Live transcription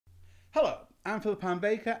I'm Philip Ann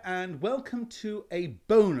Baker, and welcome to a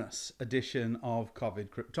bonus edition of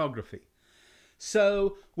COVID Cryptography.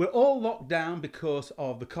 So, we're all locked down because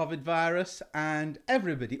of the COVID virus, and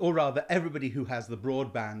everybody, or rather everybody who has the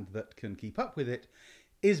broadband that can keep up with it,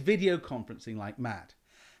 is video conferencing like mad.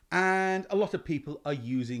 And a lot of people are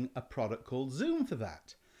using a product called Zoom for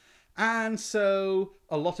that. And so,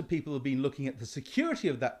 a lot of people have been looking at the security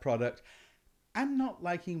of that product and not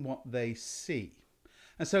liking what they see.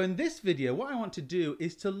 And so in this video, what I want to do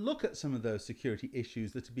is to look at some of those security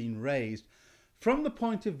issues that have been raised from the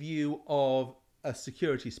point of view of a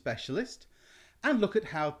security specialist and look at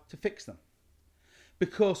how to fix them.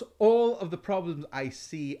 Because all of the problems I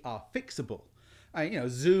see are fixable.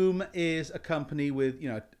 Zoom is a company with,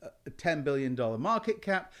 a $10 billion market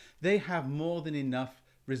cap. They have more than enough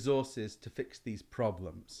resources to fix these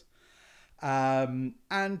problems. And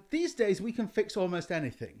these days we can fix almost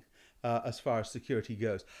anything. As far as security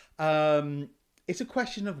goes. It's a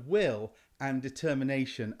question of will and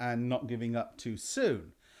determination and not giving up too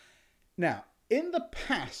soon. Now, in the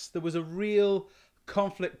past, there was a real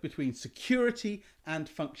conflict between security and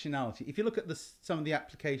functionality. If you look at some of the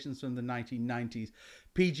applications from the 1990s,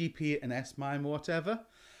 PGP and S-MIME or whatever,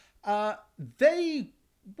 they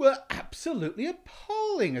were absolutely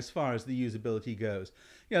appalling as far as the usability goes.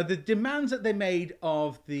 The demands that they made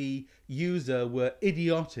of the user were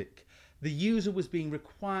idiotic. The user was being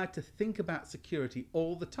required to think about security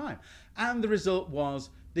all the time. And the result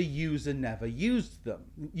was the user never used them,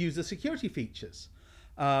 used the security features.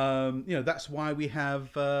 That's why we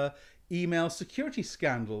have email security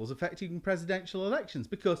scandals affecting presidential elections,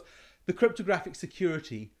 because the cryptographic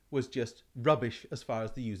security was just rubbish as far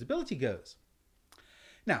as the usability goes.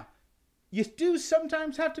 Now, you do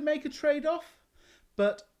sometimes have to make a trade-off,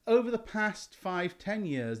 but over the past 5-10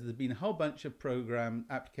 years, there's been a whole bunch of program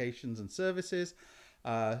applications and services,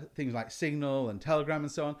 things like Signal and Telegram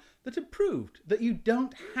and so on, that have proved that you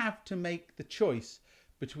don't have to make the choice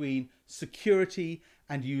between security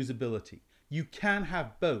and usability. You can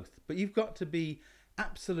have both, but you've got to be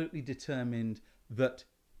absolutely determined that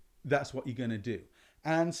that's what you're going to do.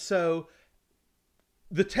 And so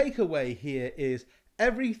the takeaway here is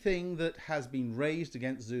everything that has been raised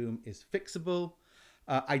against Zoom is fixable.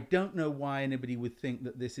 I don't know why anybody would think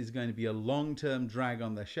that this is going to be a long-term drag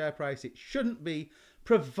on their share price. It shouldn't be,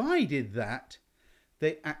 provided that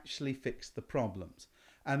they actually fix the problems.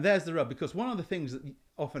 And there's the rub, because one of the things that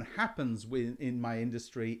often happens in my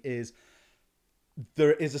industry is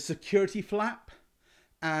there is a security flap,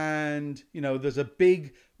 and there's a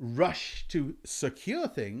big rush to secure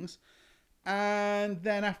things. And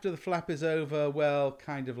then after the flap is over, well,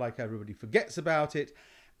 kind of like everybody forgets about it.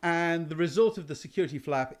 And the result of the security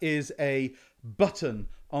flap is a button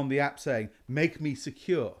on the app saying, make me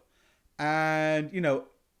secure. And,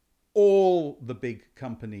 all the big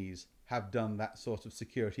companies have done that sort of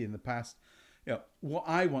security in the past. What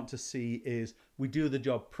I want to see is we do the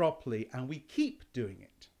job properly and we keep doing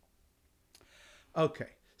it. Okay,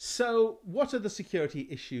 so what are the security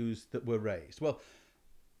issues that were raised? Well,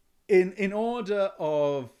 in order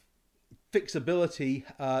of fixability,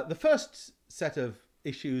 the first set of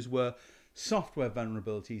issues were software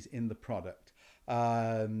vulnerabilities in the product.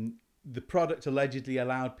 The product allegedly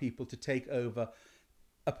allowed people to take over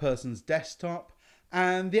a person's desktop,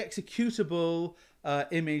 and the executable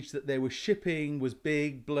image that they were shipping was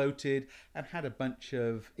big, bloated, and had a bunch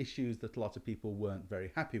of issues that a lot of people weren't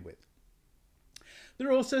very happy with. There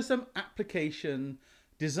are also some application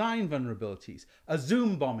design vulnerabilities. A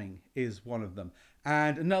Zoom bombing is one of them.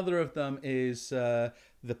 And another of them is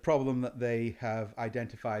the problem that they have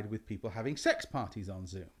identified with people having sex parties on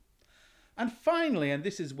Zoom. And finally, and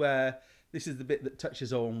this is the bit that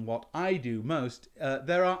touches on what I do most,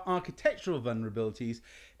 there are architectural vulnerabilities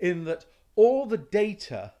in that all the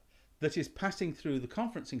data that is passing through the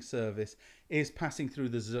conferencing service is passing through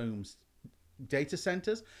the Zoom's data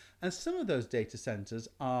centers. And some of those data centers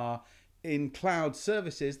are in cloud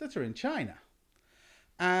services that are in China.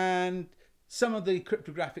 And some of the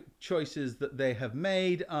cryptographic choices that they have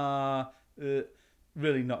made are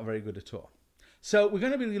really not very good at all. So we're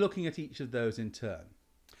going to be looking at each of those in turn.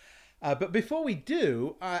 But before we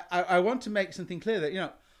do, I want to make something clear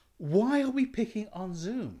that, why are we picking on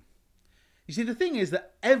Zoom? You see, the thing is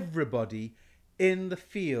that everybody in the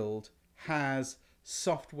field has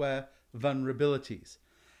software vulnerabilities.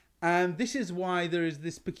 And this is why there is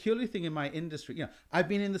this peculiar thing in my industry. I've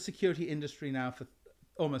been in the security industry now for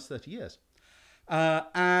almost 30 years.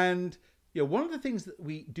 And one of the things that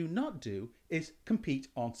we do not do is compete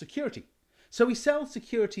on security. So we sell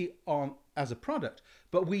security as a product,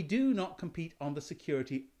 but we do not compete on the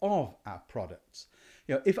security of our products.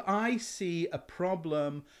 If I see a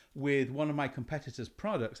problem with one of my competitors'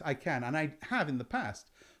 products, I can, and I have in the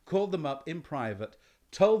past, called them up in private,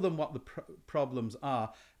 told them what the problems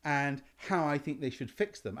are and how I think they should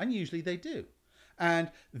fix them. And usually they do.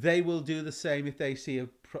 And they will do the same if they see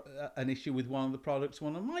an issue with one of the products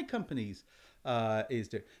one of my companies is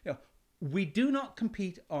doing. We do not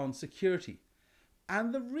compete on security.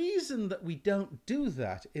 And the reason that we don't do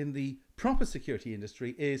that in the proper security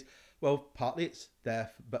industry is, well, partly it's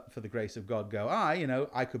there, but for the grace of God go I,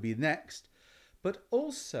 I could be next. But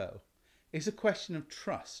also, it's a question of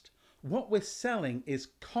trust. What we're selling is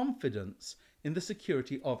confidence in the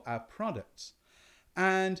security of our products.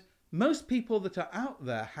 And most people that are out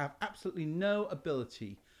there have absolutely no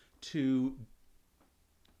ability to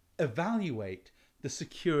evaluate the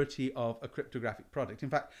security of a cryptographic product. In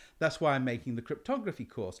fact, that's why I'm making the cryptography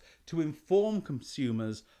course, to inform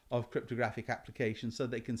consumers of cryptographic applications so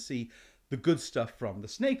they can see the good stuff from the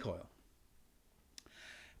snake oil.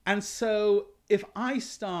 And so if I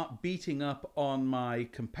start beating up on my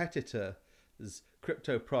competitor's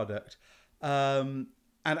crypto product and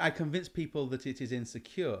I convince people that it is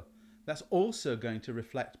insecure, that's also going to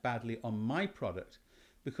reflect badly on my product,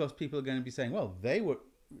 because people are going to be saying, well, they were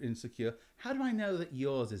insecure. How do I know that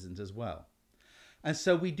yours isn't as well? And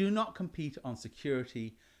so we do not compete on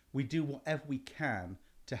security. We do whatever we can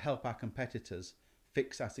to help our competitors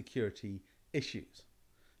fix our security issues.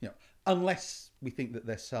 Unless we think that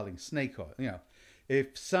they're selling snake oil.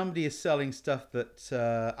 If somebody is selling stuff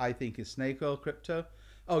that I think is snake oil crypto,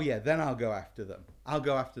 oh yeah, then I'll go after them. I'll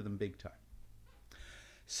go after them big time.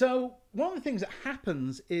 So one of the things that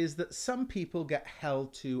happens is that some people get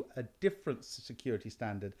held to a different security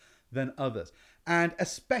standard than others. And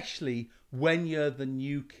especially when you're the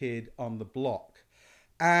new kid on the block.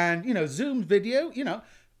 And, Zoom video,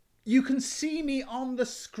 you can see me on the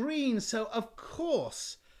screen. So of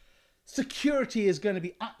course, security is going to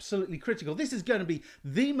be absolutely critical. This is going to be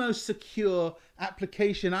the most secure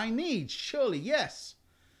application I need. Surely, yes.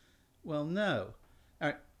 Well, no. All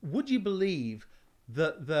right. Would you believe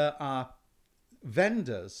that there are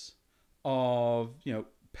vendors of,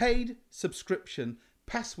 paid subscription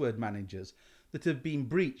password managers that have been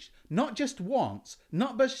breached, not just once,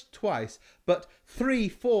 not just twice, but 3,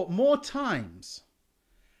 4 more times,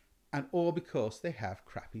 and all because they have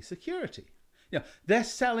crappy security. They're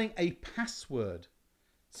selling a password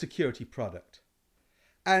security product.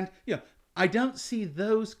 And, I don't see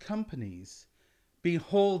those companies being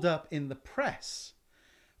hauled up in the press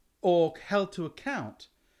or held to account,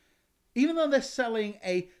 even though they're selling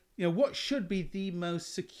what should be the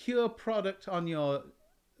most secure product on your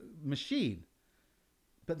machine,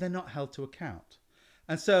 but they're not held to account.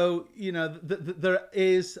 And so, there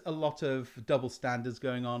is a lot of double standards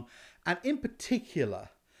going on. And in particular,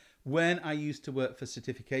 when I used to work for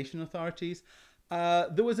certification authorities,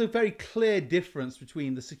 there was a very clear difference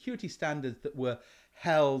between the security standards that were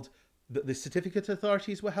held, that the certificate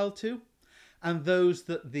authorities were held to, and those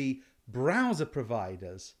that the browser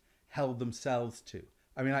providers held themselves to.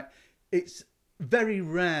 I mean, it's very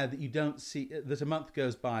rare that you don't see that a month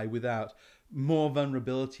goes by without more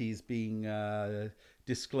vulnerabilities being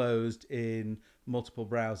disclosed in multiple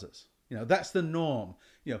browsers. That's the norm.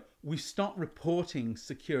 We stopped reporting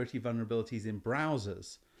security vulnerabilities in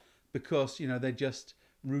browsers because, they're just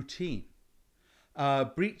routine.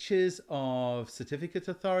 Breaches of certificate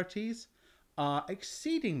authorities are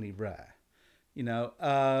exceedingly rare.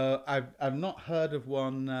 I've not heard of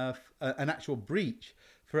one, an actual breach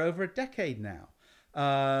for over a decade now.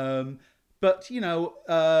 But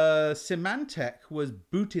Symantec was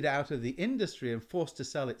booted out of the industry and forced to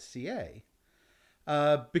sell its CA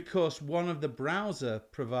because one of the browser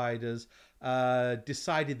providers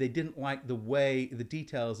decided they didn't like the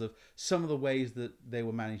details of some of the ways that they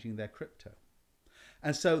were managing their crypto.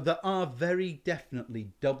 And so there are very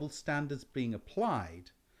definitely double standards being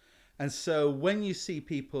applied. And so when you see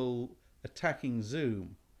people attacking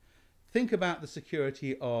Zoom, think about the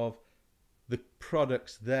security of the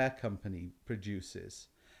products their company produces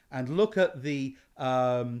and look at the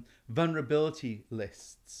vulnerability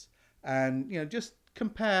lists and just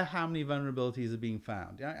compare how many vulnerabilities are being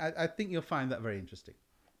found. I think you'll find that very interesting.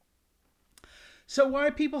 So why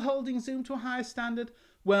are people holding Zoom to a higher standard?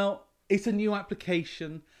 Well, it's a new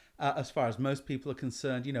application as far as most people are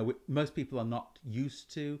concerned. Most people are not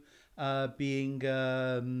used to being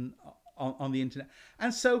on the internet.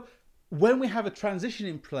 And so when we have a transition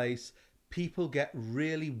in place, people get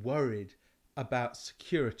really worried about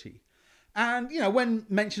security. And, when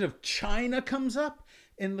mention of China comes up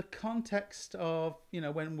in the context of,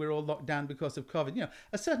 when we're all locked down because of COVID,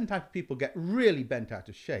 a certain type of people get really bent out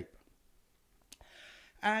of shape.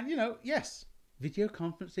 And, yes, video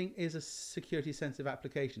conferencing is a security sensitive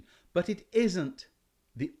application, but it isn't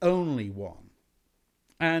the only one.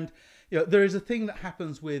 And, there is a thing that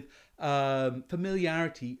happens with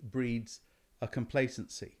familiarity breeds a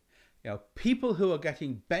complacency. People who are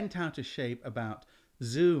getting bent out of shape about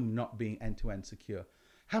Zoom not being end-to-end secure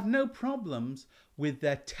have no problems with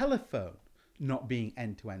their telephone not being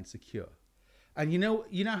end-to-end secure. And you know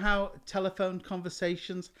how telephone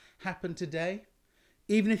conversations happen today?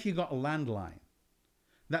 Even if you got a landline,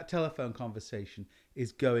 that telephone conversation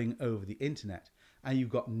is going over the internet, and you've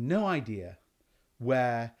got no idea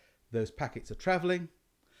where those packets are traveling,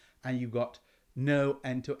 and you've got no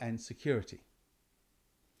end-to-end security.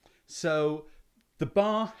 So the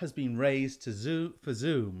bar has been raised for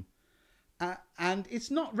Zoom, and it's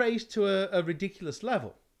not raised to a ridiculous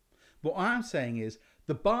level. What I'm saying is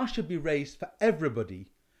the bar should be raised for everybody,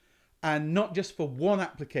 and not just for one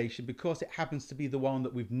application because it happens to be the one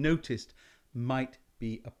that we've noticed might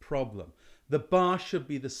be a problem. The bar should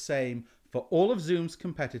be the same for all of Zoom's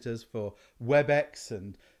competitors, for WebEx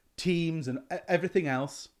and Teams and everything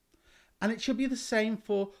else. And it should be the same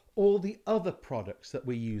for all the other products that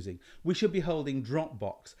we're using. We should be holding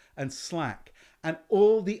Dropbox and Slack and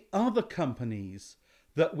all the other companies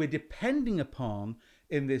that we're depending upon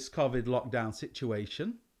in this COVID lockdown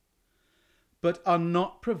situation, but are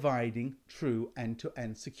not providing true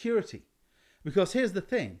end-to-end security. Because here's the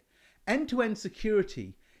thing, end-to-end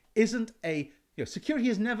security isn't security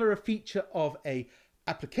is never a feature of a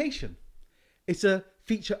application. It's a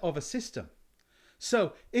feature of a system.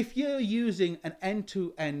 So if you're using an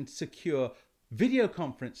end-to-end secure video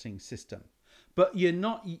conferencing system, but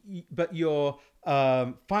your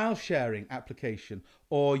file sharing application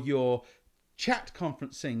or your chat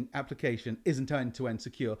conferencing application isn't end-to-end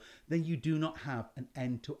secure, then you do not have an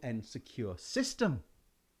end-to-end secure system.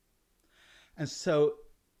 And so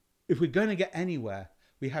if we're going to get anywhere,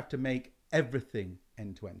 we have to make everything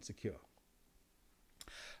end-to-end secure.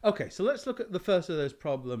 Okay, so let's look at the first of those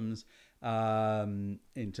problems.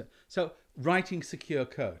 So writing secure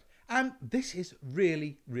code. And this is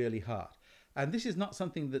really, really hard. And this is not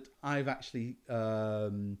something that I've actually,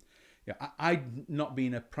 I've not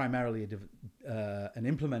been primarily an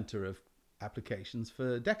implementer of applications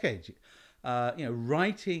for decades.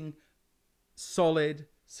 Writing solid,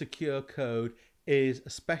 secure code is a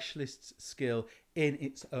specialist skill in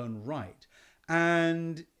its own right.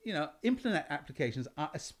 And, internet applications are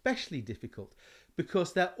especially difficult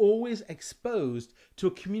because they're always exposed to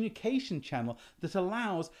a communication channel that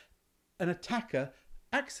allows an attacker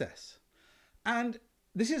access. And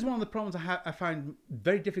this is one of the problems I find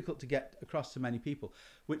very difficult to get across to many people,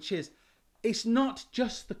 which is it's not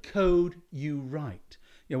just the code you write.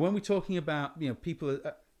 When we're talking about, people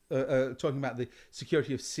talking about the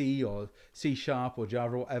security of C or C# or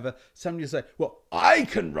Java or whatever, somebody will say, well, I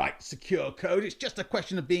can write secure code. It's just a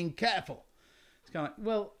question of being careful. It's kind of like,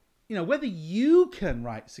 well, whether you can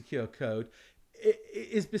write secure code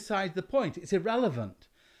is beside the point. It's irrelevant.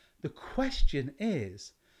 The question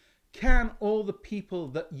is, can all the people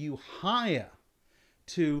that you hire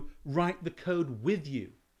to write the code with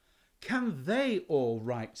you, can they all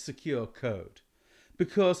write secure code?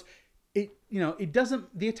 Because the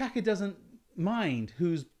attacker doesn't mind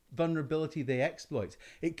whose vulnerability they exploit.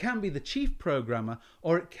 It can be the chief programmer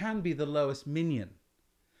or it can be the lowest minion.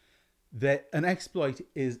 An exploit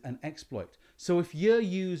is an exploit. So if you're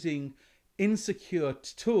using insecure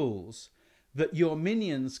tools that your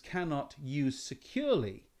minions cannot use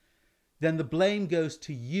securely, then the blame goes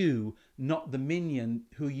to you, not the minion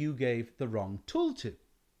who you gave the wrong tool to.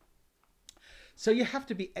 So you have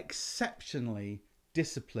to be exceptionally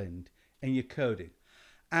disciplined in your coding.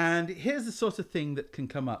 And here's the sort of thing that can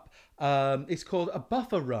come up. It's called a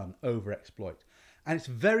buffer run over exploit. And it's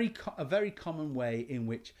a very common way in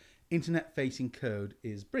which internet-facing code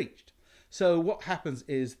is breached. So what happens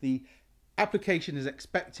is the application is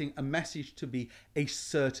expecting a message to be a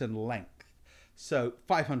certain length. So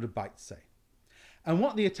 500 bytes, say. And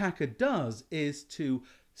what the attacker does is to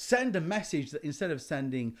send a message that instead of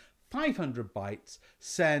sending 500 bytes,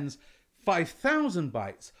 sends 5,000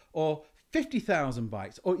 bytes or 50,000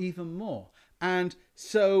 bytes or even more. And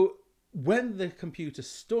so when the computer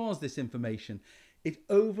stores this information, it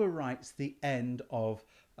overwrites the end of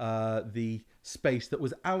the space that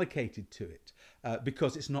was allocated to it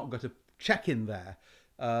because it's not got a check in there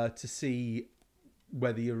to see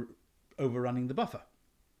whether you're overrunning the buffer.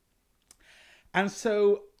 And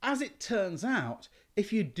so as it turns out,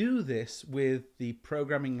 if you do this with the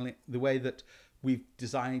programming, the way that we've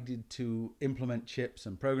decided to implement chips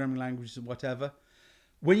and programming languages and whatever,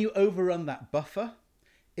 when you overrun that buffer,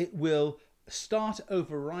 it will start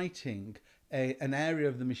overwriting an area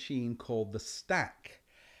of the machine called the stack,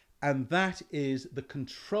 and that is the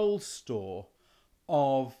control store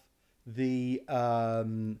of the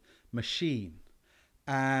machine.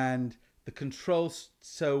 And the controls,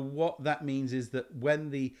 so what that means is that when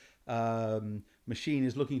the machine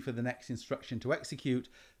is looking for the next instruction to execute,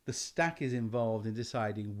 the stack is involved in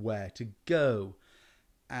deciding where to go,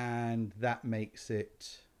 and that makes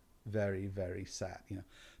it very, very sad.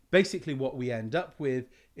 Basically what we end up with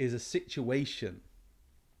is a situation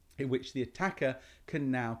in which the attacker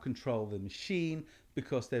can now control the machine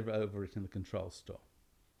because they've overwritten the control store.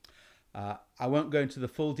 I won't go into the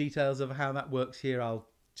full details of how that works here. I'll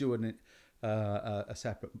do a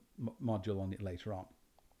separate module on it later on.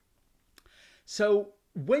 So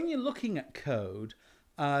when you're looking at code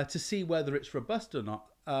to see whether it's robust or not,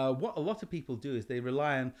 what a lot of people do is they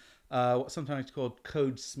rely on what's sometimes called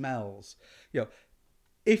code smells.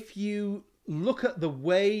 If you look at the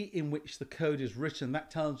way in which the code is written,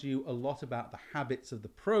 that tells you a lot about the habits of the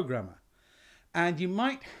programmer. And you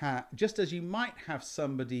might have, just as you might have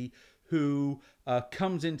somebody who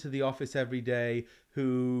comes into the office every day,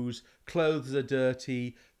 whose clothes are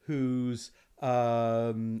dirty, who's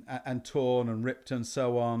and torn and ripped and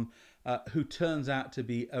so on, who turns out to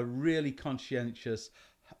be a really conscientious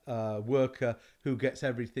worker who gets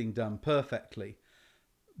everything done perfectly.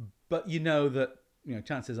 But you know that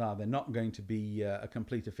chances are they're not going to be a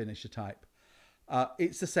completer finisher type.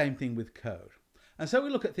 It's the same thing with code. And so we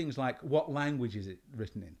look at things like what language is it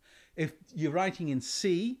written in. If you're writing in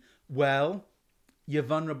C, well, you're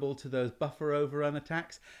vulnerable to those buffer overrun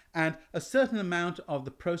attacks, and a certain amount of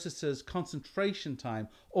the processor's concentration time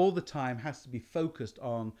all the time has to be focused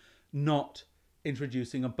on not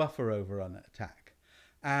introducing a buffer overrun attack.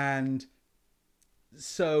 And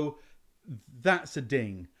so that's a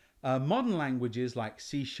ding. Modern languages like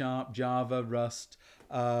C#, Java, Rust,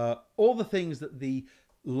 all the things that the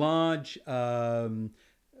large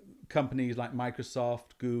companies like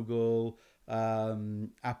Microsoft, Google,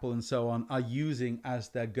 Apple and so on are using as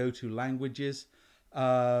their go-to languages,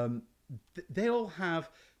 they all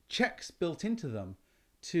have checks built into them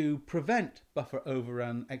to prevent buffer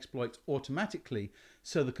overrun exploits automatically,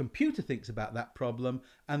 so the computer thinks about that problem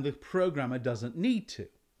and the programmer doesn't need to.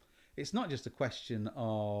 It's not just a question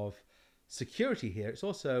of security here, it's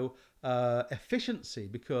also efficiency,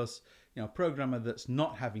 because a programmer that's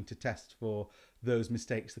not having to test for those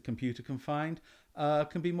mistakes the computer can find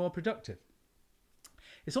can be more productive.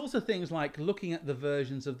 It's also things like looking at the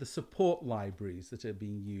versions of the support libraries that are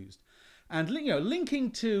being used, and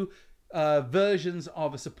linking to versions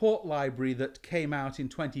of a support library that came out in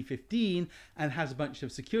 2015 and has a bunch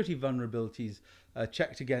of security vulnerabilities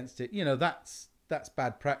checked against it. That's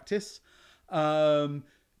bad practice. Doing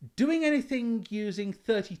anything using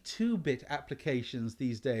 32-bit applications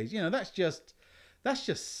these days, that's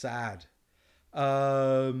just sad.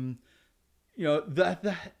 There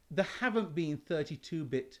haven't been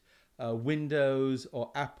 32-bit Windows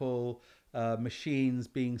or Apple machines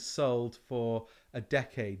being sold for a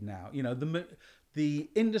decade now. The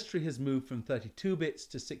industry has moved from 32 bits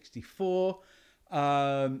to 64.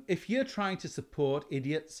 If you're trying to support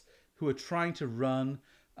idiots who are trying to run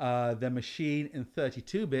their machine in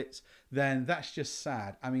 32 bits, then that's just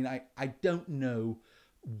sad. I mean, I don't know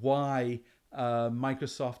why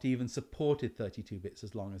Microsoft even supported 32 bits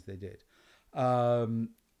as long as they did.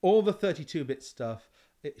 All the 32-bit stuff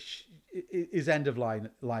is end of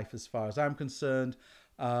life as far as I'm concerned.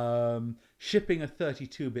 Shipping a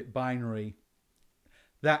 32-bit binary,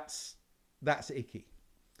 that's icky.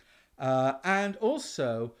 And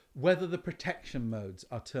also whether the protection modes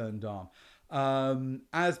are turned on.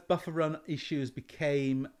 As buffer run issues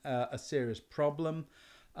became a serious problem,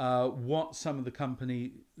 what some of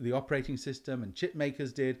the operating system and chip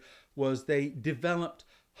makers did was they developed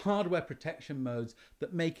hardware protection modes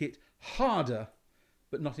that make it harder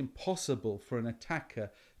but not impossible for an attacker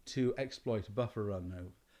to exploit a buffer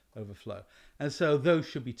run overflow. And so those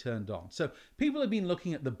should be turned on. So people have been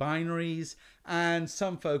looking at the binaries, and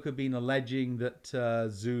some folk have been alleging that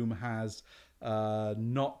Zoom has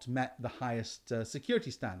not met the highest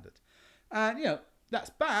security standard. And, that's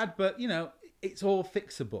bad, but, it's all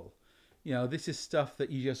fixable. This is stuff that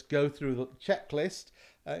you just go through the checklist.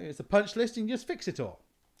 It's a punch list and you just fix it all.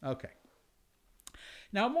 Okay.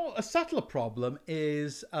 Now, a subtler problem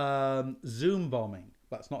is Zoom bombing.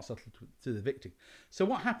 That's not subtle to the victim. So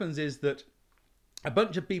what happens is that a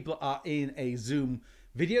bunch of people are in a Zoom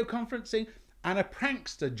video conferencing, and a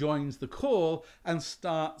prankster joins the call and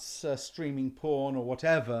starts streaming porn or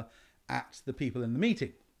whatever at the people in the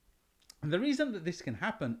meeting. And the reason that this can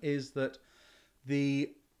happen is that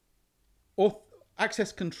the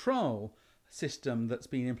access control system that's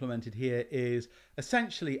been implemented here is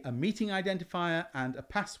essentially a meeting identifier and a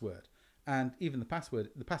password. And even the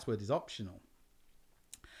password is optional.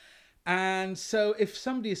 And so if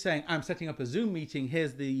somebody is saying, I'm setting up a Zoom meeting,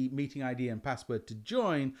 here's the meeting ID and password to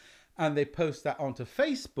join, and they post that onto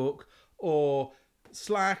Facebook or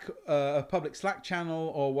Slack, a public Slack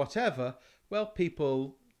channel or whatever, well,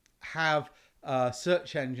 people have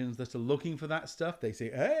search engines that are looking for that stuff. They say,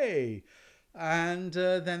 hey, and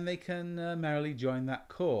then they can merrily join that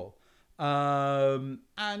call. And,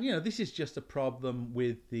 this is just a problem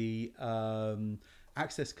with the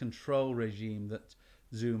access control regime that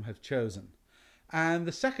Zoom have chosen. And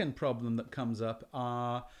the second problem that comes up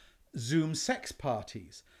are Zoom sex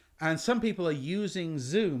parties. And some people are using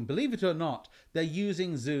Zoom, believe it or not, they're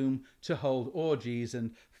using Zoom to hold orgies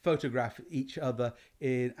and photograph each other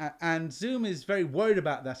in. And Zoom is very worried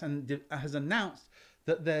about that and has announced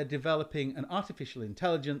that they're developing an artificial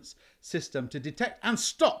intelligence system to detect and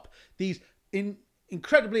stop these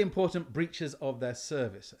incredibly important breaches of their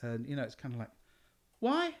service. And, it's kind of like,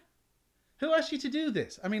 why? Who asked you to do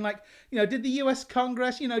this? I mean, did the US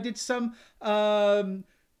Congress, did some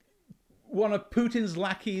one of Putin's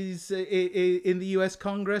lackeys in the US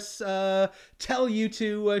Congress tell you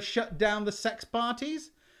to shut down the sex parties?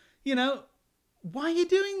 Why are you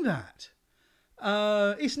doing that?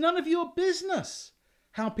 It's none of your business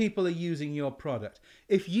how people are using your product.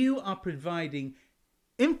 If you are providing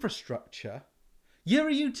infrastructure, you're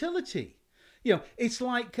a utility. It's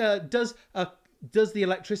like, does the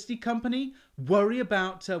electricity company worry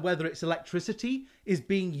about whether its electricity is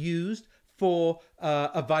being used for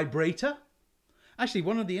a vibrator? Actually,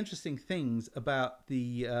 one of the interesting things about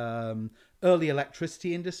the early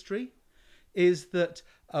electricity industry is that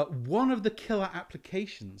one of the killer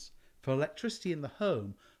applications for electricity in the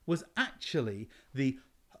home was actually the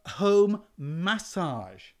home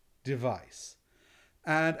massage device.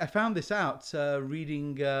 And I found this out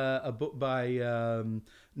reading a book by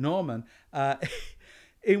Norman,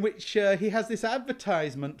 in which he has this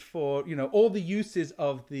advertisement for, all the uses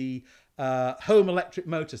of the home electric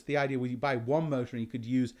motors. The idea where you buy one motor and you could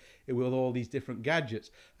use it with all these different gadgets.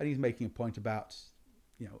 And he's making a point about,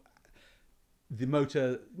 the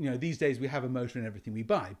motor, these days we have a motor in everything we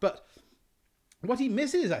buy. But what he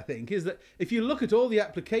misses, I think, is that if you look at all the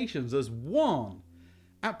applications, there's one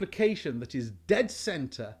application that is dead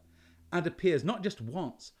center and appears not just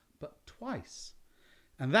once, but twice.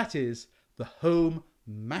 And that is the home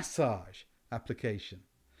massage application.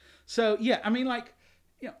 So, yeah, I mean,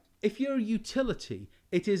 if you're a utility,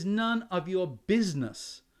 it is none of your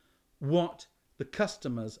business what the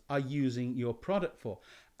customers are using your product for.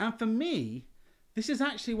 And for me, this is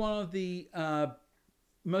actually one of the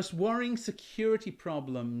most worrying security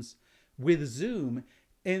problems with Zoom,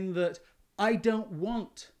 in that I don't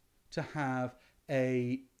want to have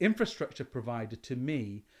a infrastructure provider to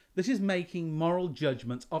me that is making moral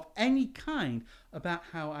judgments of any kind about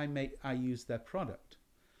how I use their product.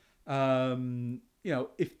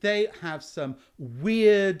 If they have some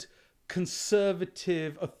weird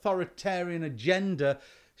conservative authoritarian agenda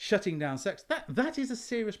shutting down sex, that is a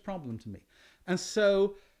serious problem to me. And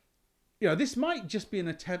so, this might just be an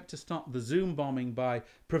attempt to stop the Zoom bombing by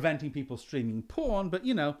preventing people streaming porn, but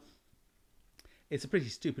it's a pretty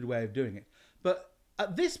stupid way of doing it. But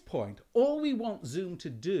at this point, all we want Zoom to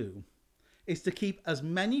do is to keep as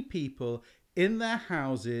many people in their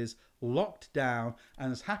houses locked down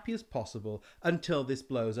and as happy as possible until this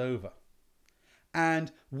blows over.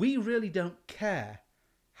 And we really don't care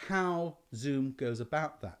how Zoom goes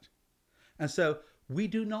about that. And so we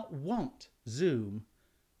do not want Zoom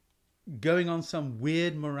going on some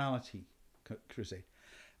weird morality crusade.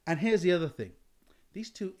 And here's the other thing. These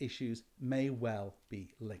two issues may well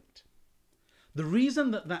be linked. The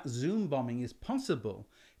reason that Zoom bombing is possible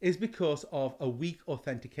is because of a weak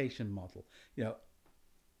authentication model.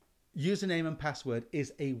 Username and password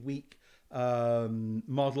is a weak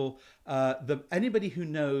model. Anybody who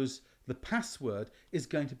knows the password is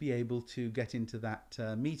going to be able to get into that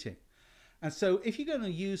meeting. And so if you're going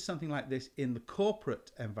to use something like this in the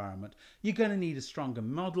corporate environment, you're going to need a stronger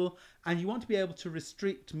model, and you want to be able to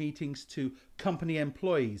restrict meetings to company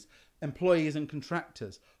employees and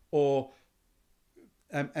contractors, or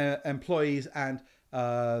employees and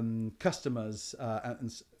customers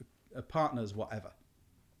and partners, whatever.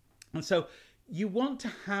 And so you want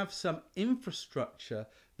to have some infrastructure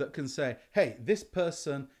that can say, hey, this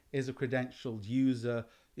person is a credentialed user,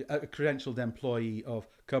 a credentialed employee of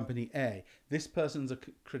company A. This person's a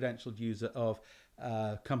credentialed user of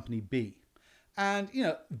company B. And,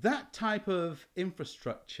 that type of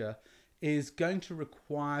infrastructure is going to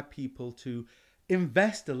require people to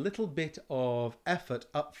invest a little bit of effort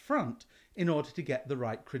up front in order to get the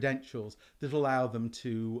right credentials that allow them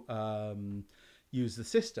to use the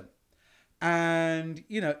system. And,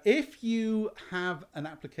 you know, if you have an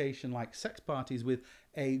application like Sex Parties with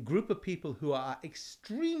a group of people who are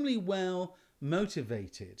extremely well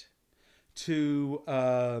motivated to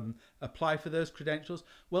apply for those credentials,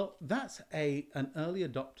 well, that's an early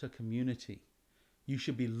adopter community you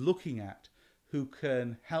should be looking at who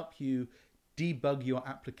can help you debug your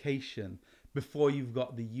application before you've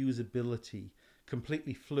got the usability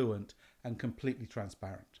completely fluent and completely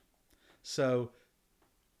transparent. So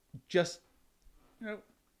just, you know,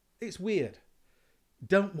 it's weird.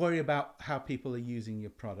 Don't worry about how people are using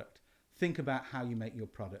your product. Think about how you make your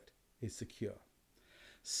product is secure.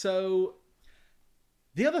 So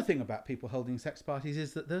the other thing about people holding sex parties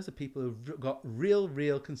is that those are people who've got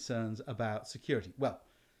real concerns about security. Well,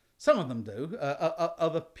 some of them do.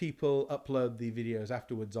 Other people upload the videos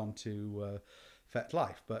afterwards onto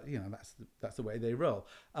FetLife, but you know that's the way they roll.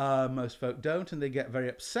 Most folk don't, and they get very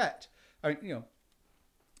upset. I mean, you know,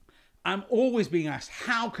 I'm always being asked,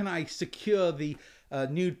 how can I secure the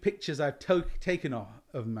nude pictures I've taken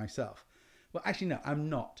of myself? Well, actually, no, I'm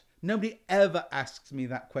not. Nobody ever asks me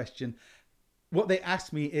that question. What they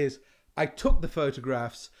ask me is, I took the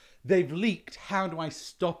photographs, they've leaked, how do I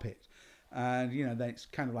stop it? And, you know, then it's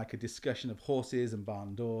kind of like a discussion of horses and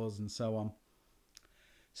barn doors and so on.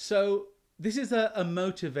 So this is a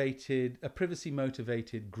privacy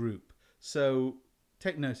motivated group. So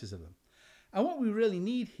take notice of them. And what we really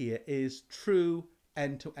need here is true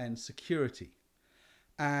end-to-end security.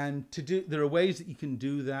 And there are ways that you can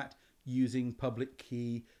do that using public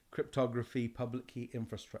key cryptography, public key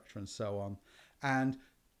infrastructure, and so on. And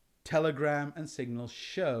Telegram and Signal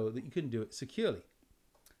show that you can do it securely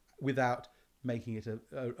without making it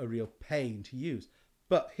a real pain to use.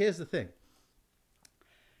 But here's the thing.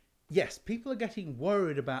 Yes, people are getting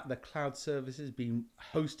worried about the cloud services being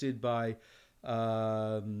hosted by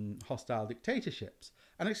hostile dictatorships,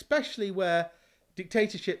 and especially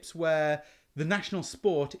dictatorships where the national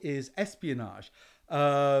sport is espionage.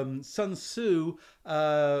 Sun Tzu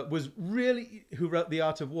who wrote The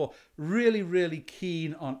Art of War, really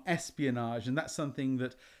keen on espionage, and that's something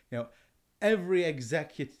that, you know, every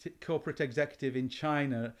corporate executive in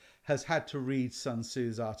China has had to read Sun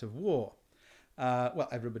Tzu's Art of War. Well,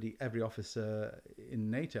 every officer in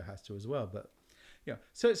NATO has to as well, but you know,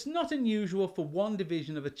 so it's not unusual for one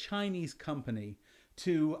division of a Chinese company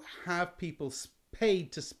to have people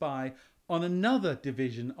paid to spy on another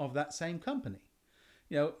division of that same company.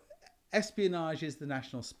 You know, espionage is the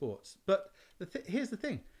national sports. But here's the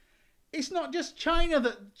thing. It's not just China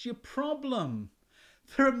that's your problem.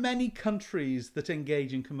 There are many countries that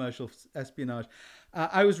engage in commercial espionage.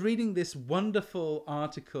 I was reading this wonderful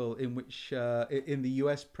article in which, in the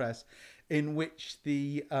US press, in which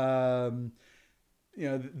the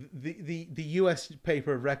US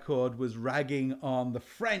paper of record was ragging on the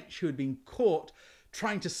French who had been caught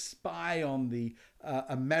trying to spy on the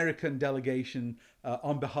American delegation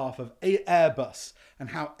on behalf of Airbus, and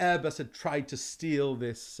how Airbus had tried to steal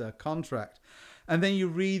this contract. And then you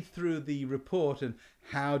read through the report, and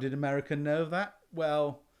how did America know that?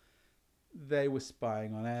 Well, they were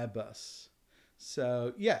spying on Airbus.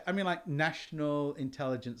 So yeah, I mean, like, national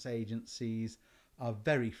intelligence agencies are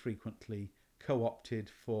very frequently co-opted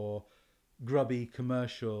for grubby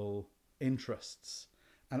commercial interests,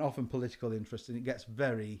 and often political interests, and it gets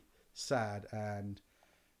very sad. And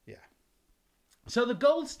yeah, so the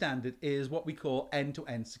gold standard is what we call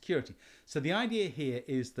end-to-end security. So the idea here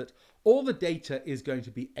is that all the data is going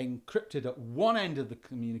to be encrypted at one end of the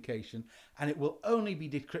communication, and it will only be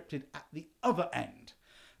decrypted at the other end.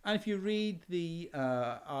 And if you read the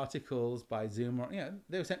articles by Zoom, or, you know,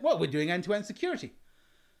 they were saying, well, we're doing end-to-end security.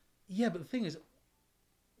 Yeah, but the thing is,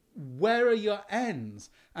 where are your ends?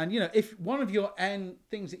 And, you know, if one of your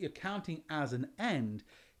things that you're counting as an end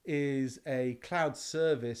is a cloud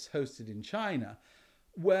service hosted in China,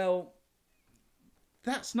 well,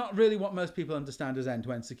 that's not really what most people understand as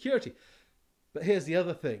end-to-end security. But here's the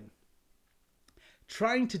other thing.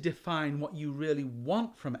 Trying to define what you really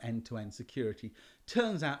want from end-to-end security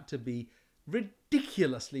turns out to be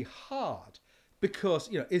ridiculously hard, because,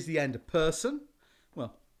 you know, is the end a person?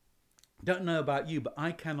 Well, don't know about you, but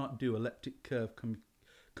I cannot do elliptic curve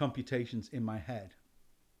computations in my head.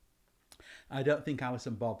 I don't think Alice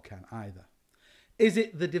and Bob can either. Is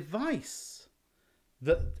it the device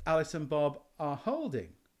that Alice and Bob are holding?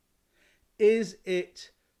 Is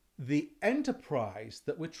it the enterprise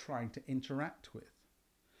that we're trying to interact with?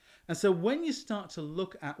 And so when you start to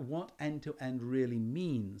look at what end-to-end really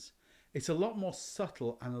means, It's a lot more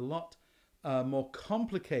subtle and a lot more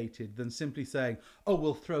complicated than simply saying, oh,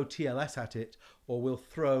 we'll throw TLS at it or we'll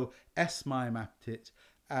throw SMIME at it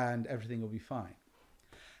and everything will be fine.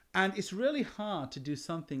 And it's really hard to do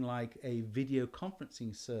something like a video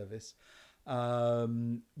conferencing service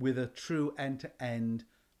with a true end-to-end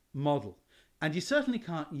model. And you certainly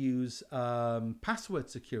can't use password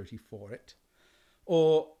security for it,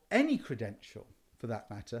 or any credential for that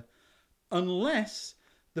matter, unless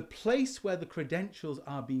the place where the credentials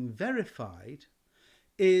are being verified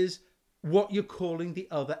is what you're calling the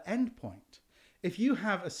other endpoint. If you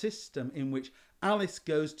have a system in which Alice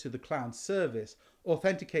goes to the cloud service,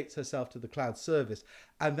 authenticates herself to the cloud service,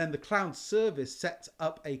 and then the cloud service sets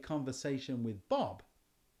up a conversation with Bob,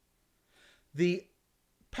 the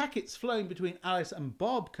packets flowing between Alice and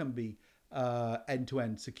Bob can be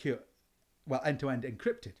end-to-end secure, well, end-to-end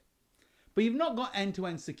encrypted. But you've not got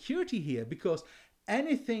end-to-end security here, because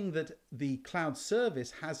anything that the cloud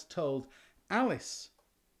service has told Alice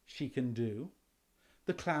she can do,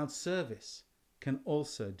 the cloud service can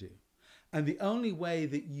also do. And the only way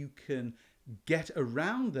that you can get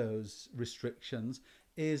around those restrictions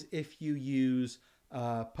is if you use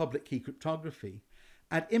public key cryptography,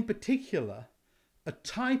 and in particular a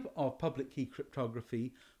type of public key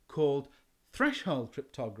cryptography called threshold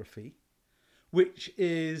cryptography, which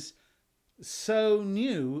is so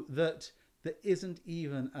new that there isn't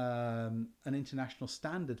even an international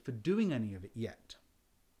standard for doing any of it yet.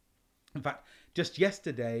 In fact, just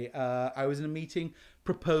yesterday I was in a meeting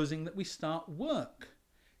proposing that we start work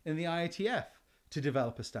in the IETF to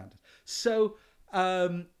develop a standard. So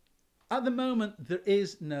at the moment there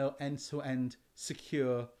is no end-to-end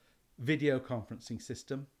secure video conferencing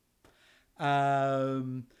system.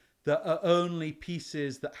 There are only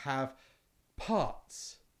pieces that have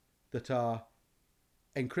parts that are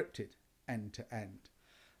encrypted end to end.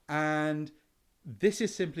 And this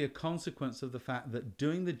is simply a consequence of the fact that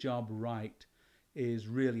doing the job right is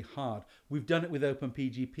really hard. We've done it with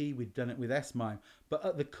OpenPGP, we've done it with SMIME, but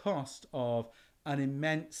at the cost of an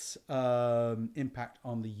immense impact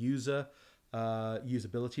on the user,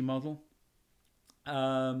 usability model.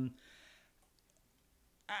 And,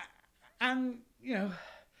 you know,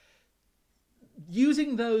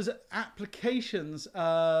 using those applications,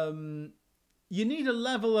 you need a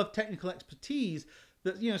level of technical expertise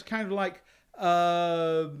that, you know, it's kind of like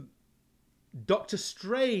Doctor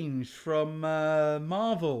Strange from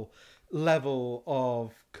Marvel level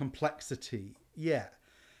of complexity. Yeah.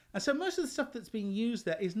 And so most of the stuff that's being used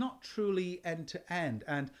there is not truly end-to-end.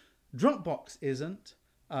 And Dropbox isn't.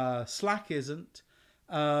 Slack isn't.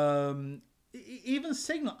 Even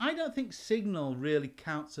Signal. I don't think Signal really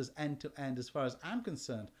counts as end-to-end as far as I'm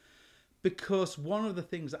concerned, because one of the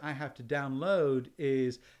things that I have to download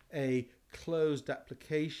is a closed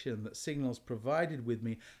application that Signal's provided with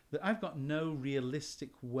me that I've got no realistic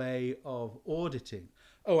way of auditing.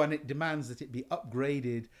 Oh, and it demands that it be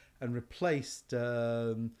upgraded and replaced.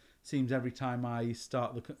 Seems every time I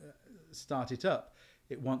start it up,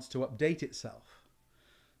 it wants to update itself.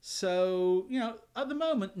 So, you know, at the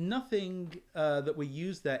moment, nothing that we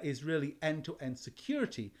use there is really end-to-end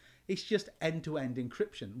security. It's just end-to-end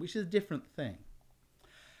encryption, which is a different thing.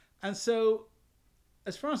 And so,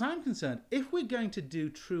 as far as I'm concerned, if we're going to do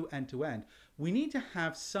true end-to-end, we need to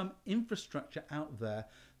have some infrastructure out there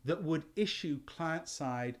that would issue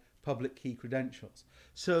client-side public key credentials,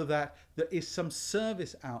 so that there is some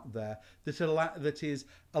service out there that is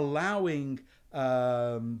allowing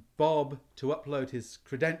Bob to upload his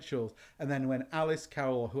credentials, and then when Alice,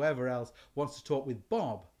 Carol, or whoever else wants to talk with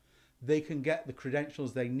Bob, they can get the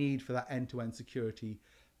credentials they need for that end-to-end security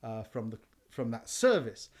from that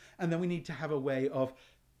service. And then we need to have a way of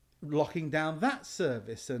locking down that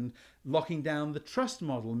service and locking down the trust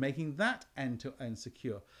model, making that end-to-end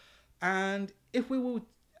secure. And if we will,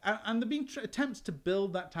 and there have been attempts to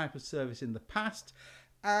build that type of service in the past,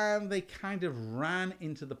 and they kind of ran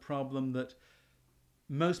into the problem that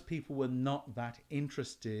most people were not that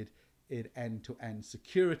interested in end-to-end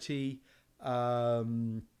security,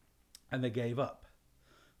 and they gave up.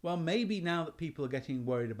 Well, maybe now that people are getting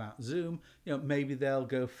worried about Zoom, you know, maybe they'll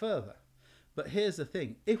go further. But here's the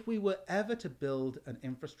thing: if we were ever to build an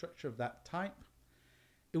infrastructure of that type,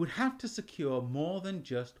 it would have to secure more than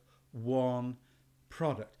just one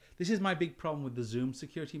product. This is my big problem with the Zoom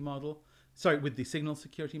security model, with the Signal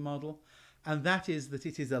security model, and that is that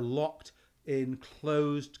it is a locked in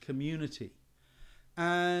closed community.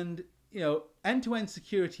 And, you know, end-to-end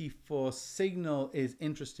security for Signal is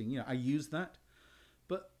interesting. You know, I use that,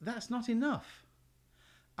 but that's not enough.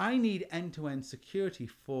 I need end-to-end security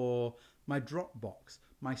for my Dropbox,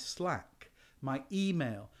 my Slack, my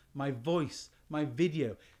email, my voice, my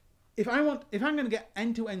video. If I'm going to get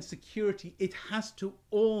end-to-end security, it has to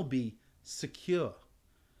all be secure.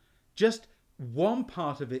 Just one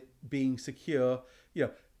part of it being secure,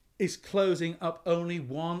 is closing up only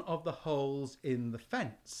one of the holes in the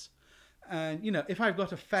fence. And if I've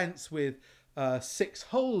got a fence with 6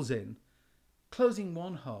 holes in, closing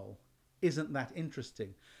one hole isn't that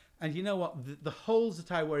interesting. And you know what? The holes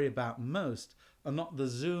that I worry about most are not the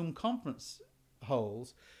Zoom conference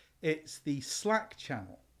holes. It's the Slack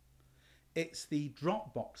channel. It's the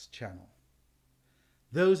Dropbox channel.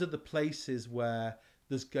 Those are the places where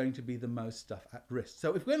there's going to be the most stuff at risk.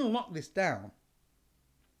 So if we're going to lock this down,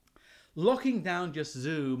 locking down just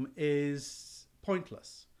Zoom is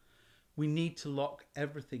pointless. We need to lock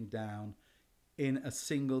everything down in a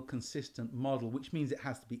single consistent model, which means it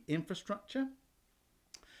has to be infrastructure,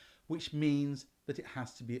 which means that it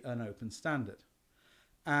has to be an open standard.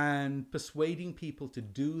 And persuading people to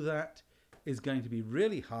do that is going to be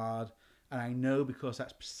really hard. And I know, because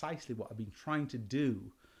that's precisely what I've been trying to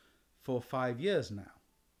do for 5 years now.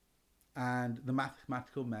 And the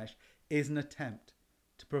mathematical mesh is an attempt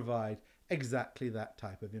to provide exactly that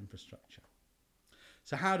type of infrastructure.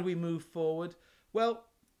 So how do we move forward? Well,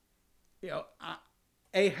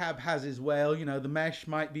 Ahab has his whale, the mesh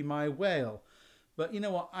might be my whale. But you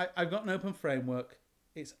know what? I've got an open framework.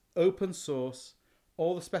 It's open source.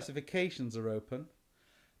 All the specifications are open.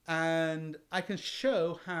 And I can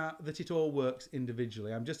show how that it all works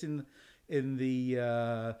individually. I'm just in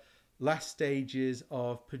the last stages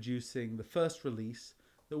of producing the first release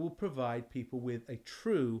that will provide people with a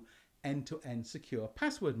true end-to-end secure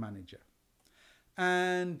password manager.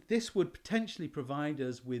 And this would potentially provide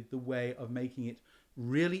us with the way of making it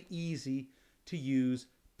really easy to use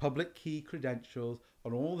public key credentials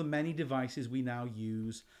on all the many devices we now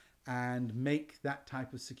use, and make that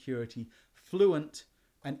type of security fluent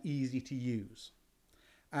and easy to use.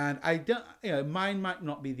 And I don't, mine might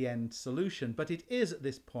not be the end solution, but it is at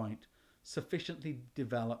this point sufficiently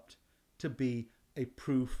developed to be a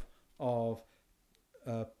proof of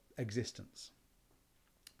existence.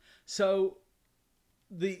 So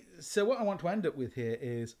what I want to end up with here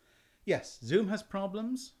is, yes, Zoom has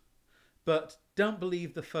problems, but don't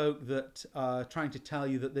believe the folk that are trying to tell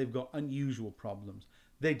you that they've got unusual problems.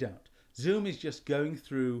 They don't. Zoom is just going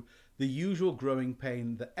through the usual growing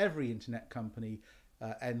pain that every internet company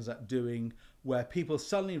ends up doing, where people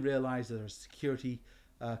suddenly realize there are security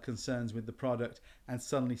concerns with the product and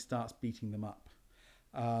suddenly starts beating them up.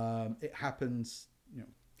 It happens,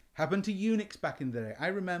 happened to Unix back in the day. I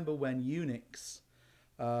remember when Unix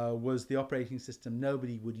was the operating system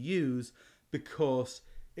nobody would use because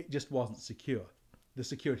it just wasn't secure. The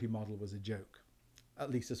security model was a joke,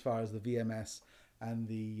 at least as far as the VMS and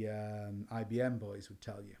the IBM boys would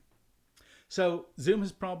tell you. So Zoom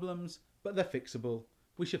has problems, but they're fixable.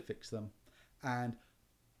 We should fix them.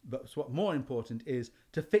 But what's more important is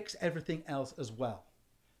to fix everything else as well,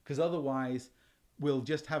 because otherwise we'll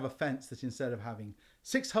just have a fence that instead of having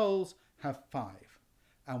 6 holes, have 5.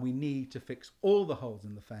 And we need to fix all the holes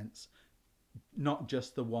in the fence, not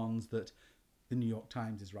just the ones that the New York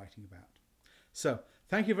Times is writing about. So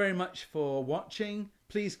thank you very much for watching.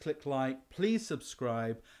 Please click like, please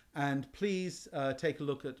subscribe, and please take a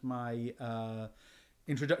look at my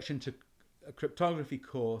Introduction to Cryptography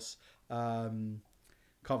course,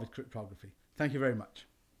 COVID Cryptography. Thank you very much.